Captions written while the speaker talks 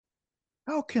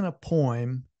How can a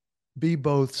poem be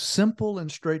both simple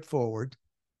and straightforward?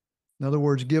 In other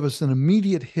words, give us an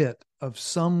immediate hit of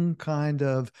some kind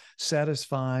of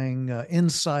satisfying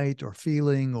insight or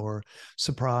feeling or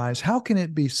surprise. How can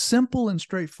it be simple and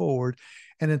straightforward,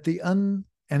 and at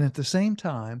the same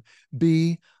time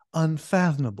be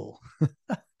unfathomable?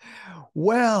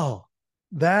 Well,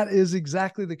 that is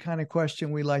exactly the kind of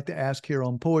question we like to ask here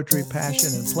on Poetry, Passion,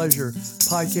 and Pleasure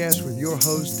podcast with your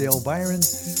host, Dale Byron.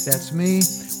 That's me.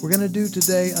 We're going to do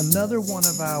today another one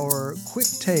of our quick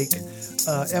take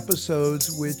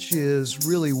episodes, which is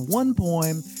really one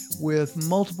poem with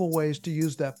multiple ways to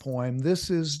use that poem. This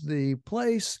is the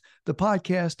place, the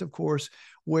podcast, of course,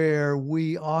 where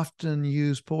we often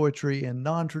use poetry in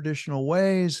non traditional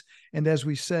ways. And as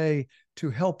we say,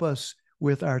 to help us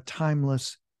with our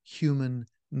timeless human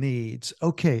needs.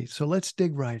 Okay, so let's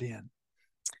dig right in.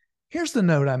 Here's the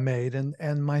note I made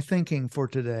and my thinking for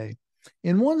today.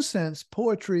 In one sense,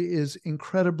 poetry is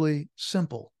incredibly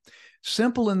simple.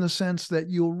 Simple in the sense that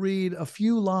you'll read a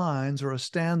few lines or a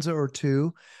stanza or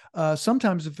two.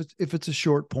 Sometimes, if it's a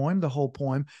short poem, the whole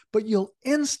poem, but you'll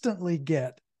instantly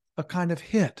get a kind of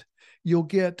hit. You'll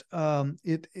get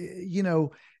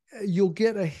you'll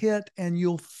get a hit and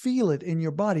you'll feel it in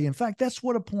your body. In fact, that's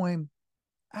what a poem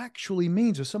actually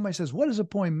means. If somebody says, "What does a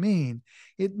poem mean?"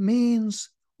 It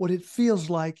means what it feels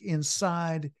like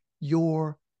inside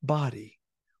your body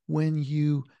when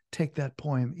you take that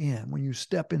poem in, when you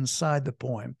step inside the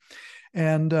poem.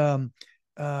 And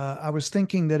I was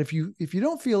thinking that if you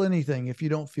don't feel anything, if you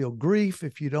don't feel grief,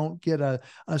 if you don't get a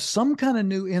some kind of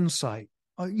new insight,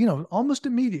 almost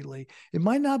immediately, it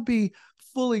might not be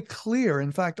fully clear.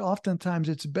 In fact, oftentimes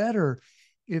it's better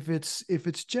if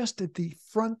it's just at the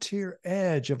frontier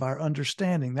edge of our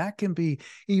understanding. That can be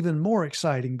even more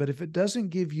exciting. But if it doesn't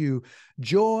give you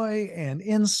joy and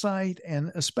insight and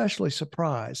especially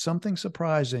surprise, something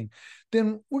surprising,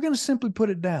 then we're going to simply put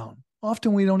it down.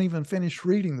 Often we don't even finish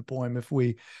reading the poem if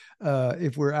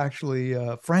we're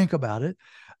actually frank about it.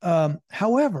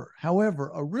 However,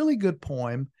 a really good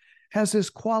poem has this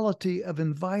quality of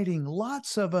inviting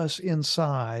lots of us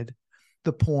inside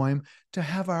the poem to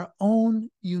have our own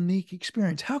unique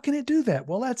experience. How can it do that?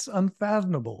 Well, that's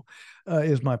unfathomable,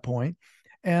 is my point.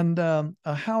 And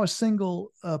how a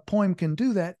single poem can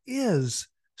do that is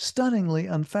stunningly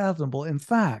unfathomable. In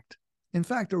fact,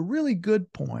 a really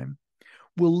good poem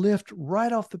will lift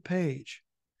right off the page.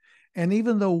 And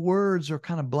even though words are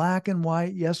kind of black and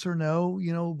white, yes or no,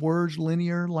 words,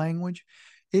 linear language,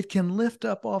 it can lift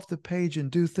up off the page and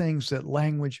do things that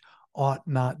language ought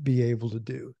not be able to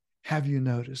do. Have you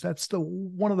noticed? That's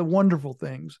one of the wonderful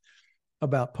things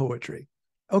about poetry.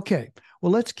 Okay,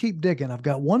 well, let's keep digging. I've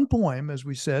got one poem, as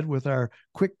we said, with our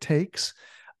quick takes.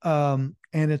 And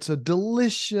it's a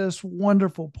delicious,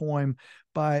 wonderful poem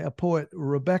by a poet,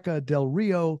 Rebecca Del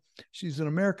Rio. She's an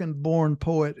American-born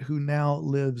poet who now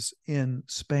lives in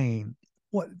Spain.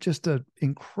 Just an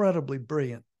incredibly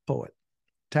brilliant poet,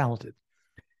 talented.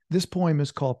 This poem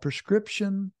is called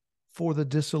Prescription for the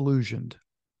Disillusioned.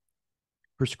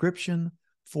 Prescription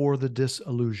for the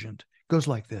Disillusioned. It goes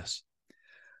like this.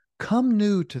 Come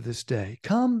new to this day.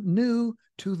 Come new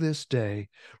to this day.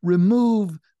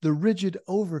 Remove the rigid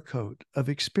overcoat of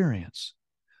experience,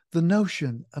 the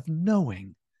notion of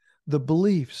knowing, the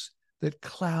beliefs that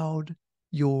cloud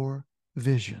your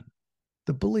vision.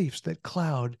 The beliefs that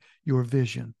cloud your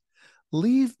vision.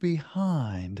 Leave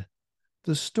behind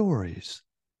the stories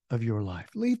of your life.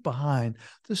 Leave behind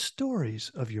the stories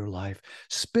of your life.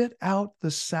 Spit out the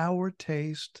sour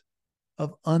taste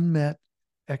of unmet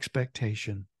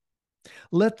expectation.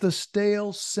 Let the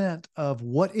stale scent of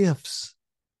what ifs,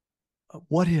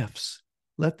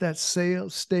 let that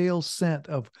stale scent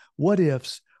of what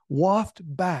ifs waft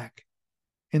back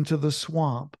into the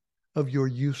swamp of your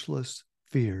useless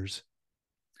fears.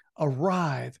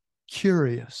 Arrive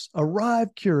curious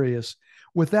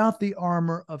without the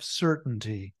armor of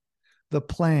certainty, the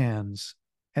plans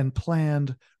and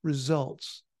planned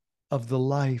results of the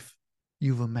life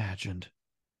you've imagined.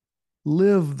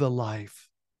 Live the life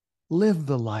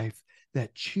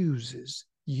that chooses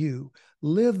you.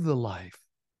 Live the life.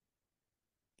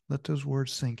 Let those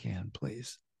words sink in,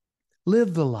 please.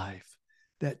 Live the life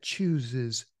that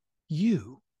chooses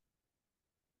you.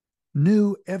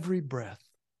 New every breath,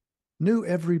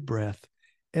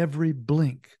 every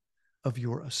blink of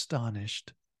your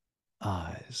astonished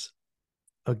eyes.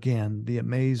 Again, the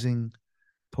amazing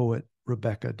poet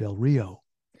Rebecca Del Rio.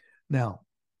 Now,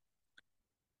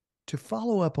 to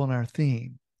follow up on our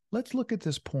theme, let's look at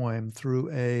this poem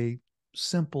through a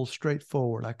simple,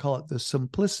 straightforward, I call it the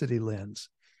simplicity lens.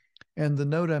 And the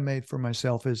note I made for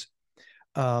myself is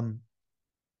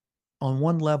on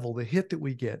one level, the hit that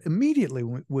we get immediately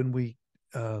when we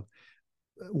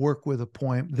work with a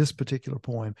poem, this particular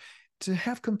poem, to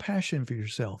have compassion for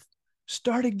yourself.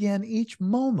 Start again each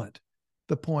moment,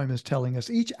 the poem is telling us,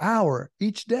 each hour,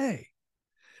 each day.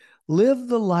 Live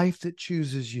the life that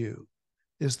chooses you,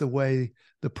 is the way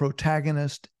the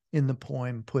protagonist in the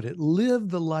poem put it. Live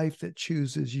the life that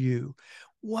chooses you.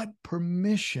 What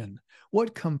permission,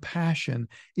 what compassion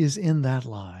is in that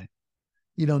line.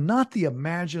 Not the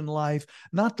imagined life,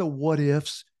 not the what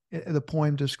ifs the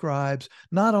poem describes,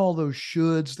 not all those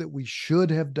shoulds that we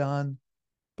should have done,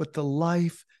 but the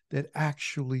life that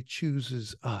actually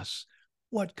chooses us.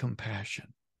 What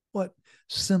compassion, what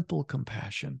simple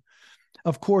compassion.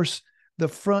 Of course,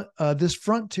 this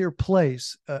frontier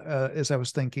place, as I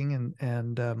was thinking,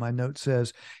 and my note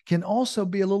says, can also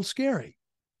be a little scary.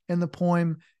 And the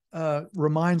poem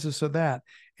reminds us of that.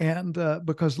 And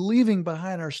because leaving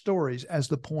behind our stories, as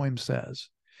the poem says,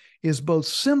 is both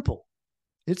simple.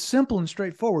 It's simple and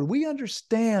straightforward. We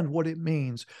understand what it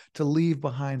means to leave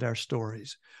behind our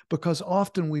stories, because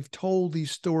often we've told these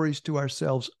stories to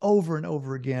ourselves over and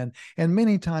over again. And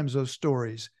many times those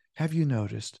stories, have you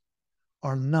noticed,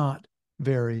 are not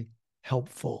very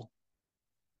helpful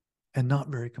and not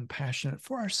very compassionate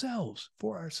for ourselves.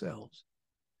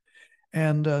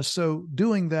 And so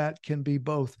doing that can be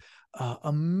both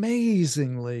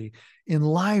amazingly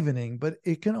enlivening, but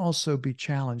it can also be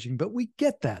challenging. But we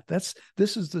get that. This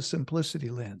is the simplicity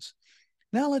lens.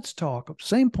 Now let's talk,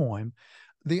 same poem,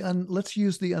 let's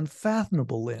use the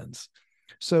unfathomable lens.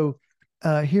 So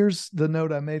here's the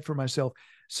note I made for myself.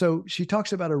 So she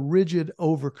talks about a rigid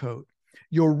overcoat.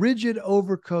 Your rigid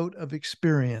overcoat of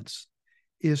experience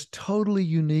is totally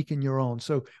unique in your own.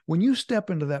 So when you step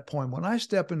into that poem, when I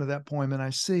step into that poem and I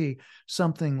see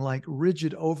something like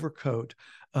rigid overcoat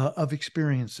of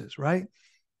experiences, right?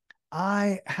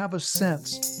 I have a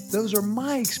sense, those are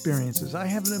my experiences. I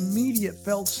have an immediate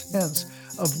felt sense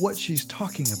of what she's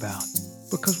talking about,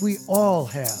 because we all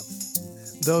have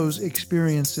those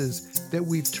experiences that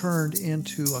we've turned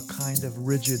into a kind of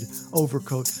rigid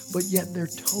overcoat, but yet they're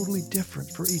totally different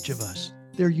for each of us.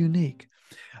 They're unique.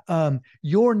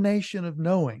 Your nation of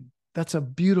knowing, that's a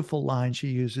beautiful line she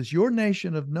uses. Your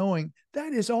nation of knowing,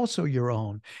 that is also your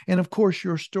own. And of course,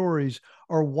 your stories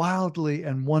are wildly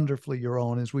and wonderfully your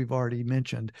own, as we've already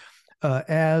mentioned,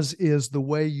 as is the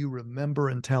way you remember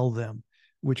and tell them,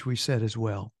 which we said as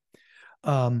well.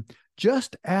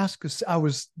 Just ask, I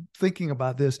was thinking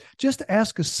about this, just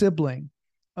ask a sibling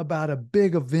about a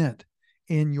big event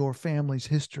in your family's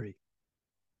history.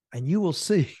 And you will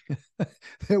see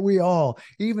that we all,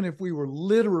 even if we were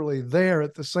literally there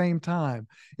at the same time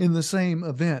in the same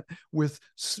event with,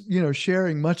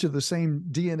 sharing much of the same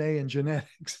DNA and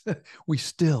genetics, we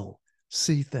still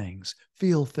see things,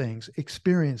 feel things,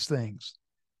 experience things,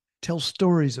 tell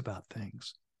stories about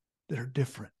things that are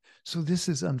different. So this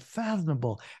is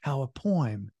unfathomable how a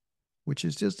poem, which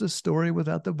is just a story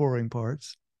without the boring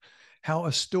parts, how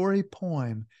a story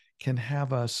poem can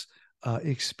have us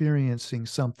experiencing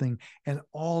something, and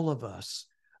all of us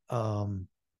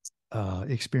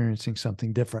experiencing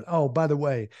something different. Oh, by the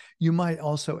way, you might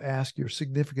also ask your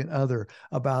significant other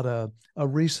about a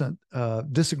recent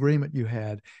disagreement you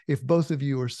had, if both of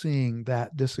you are seeing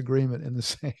that disagreement in the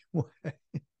same way.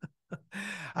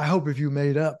 I hope if you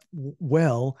made up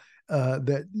well,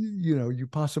 that you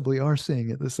possibly are seeing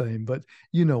it the same, but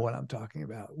you know what I'm talking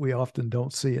about. We often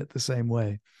don't see it the same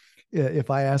way. If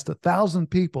I asked 1,000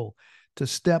 people to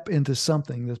step into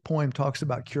something, this poem talks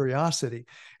about curiosity.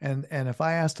 And if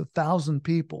I asked 1,000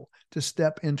 people to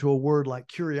step into a word like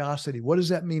curiosity, what does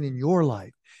that mean in your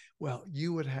life? Well,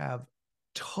 you would have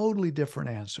totally different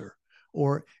answer,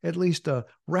 or at least a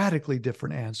radically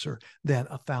different answer than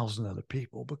 1,000 other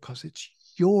people, because it's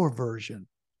your version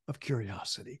of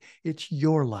curiosity. It's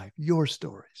your life, your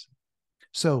stories.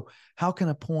 So how can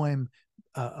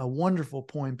a wonderful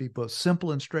poem be both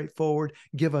simple and straightforward,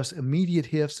 give us immediate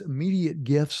hits, immediate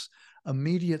gifts,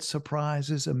 immediate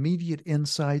surprises, immediate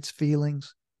insights,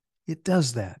 feelings? It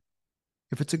does that.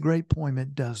 If it's a great poem,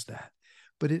 it does that.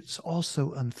 But it's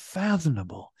also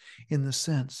unfathomable in the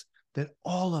sense that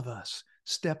all of us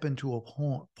step into a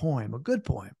poem, a good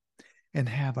poem, and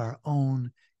have our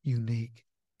own unique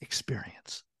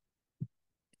experience.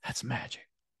 That's magic.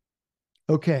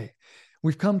 Okay.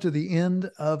 We've come to the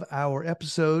end of our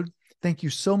episode. Thank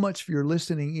you so much for your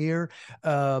listening ear.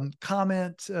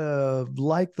 Comment,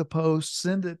 like the post,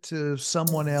 send it to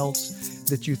someone else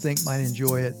that you think might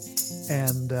enjoy it.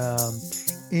 And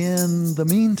in the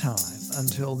meantime,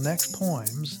 until next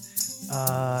poem,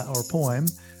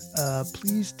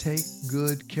 please take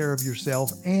good care of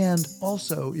yourself. And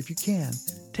also, if you can,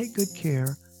 take good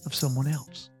care of someone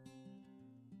else.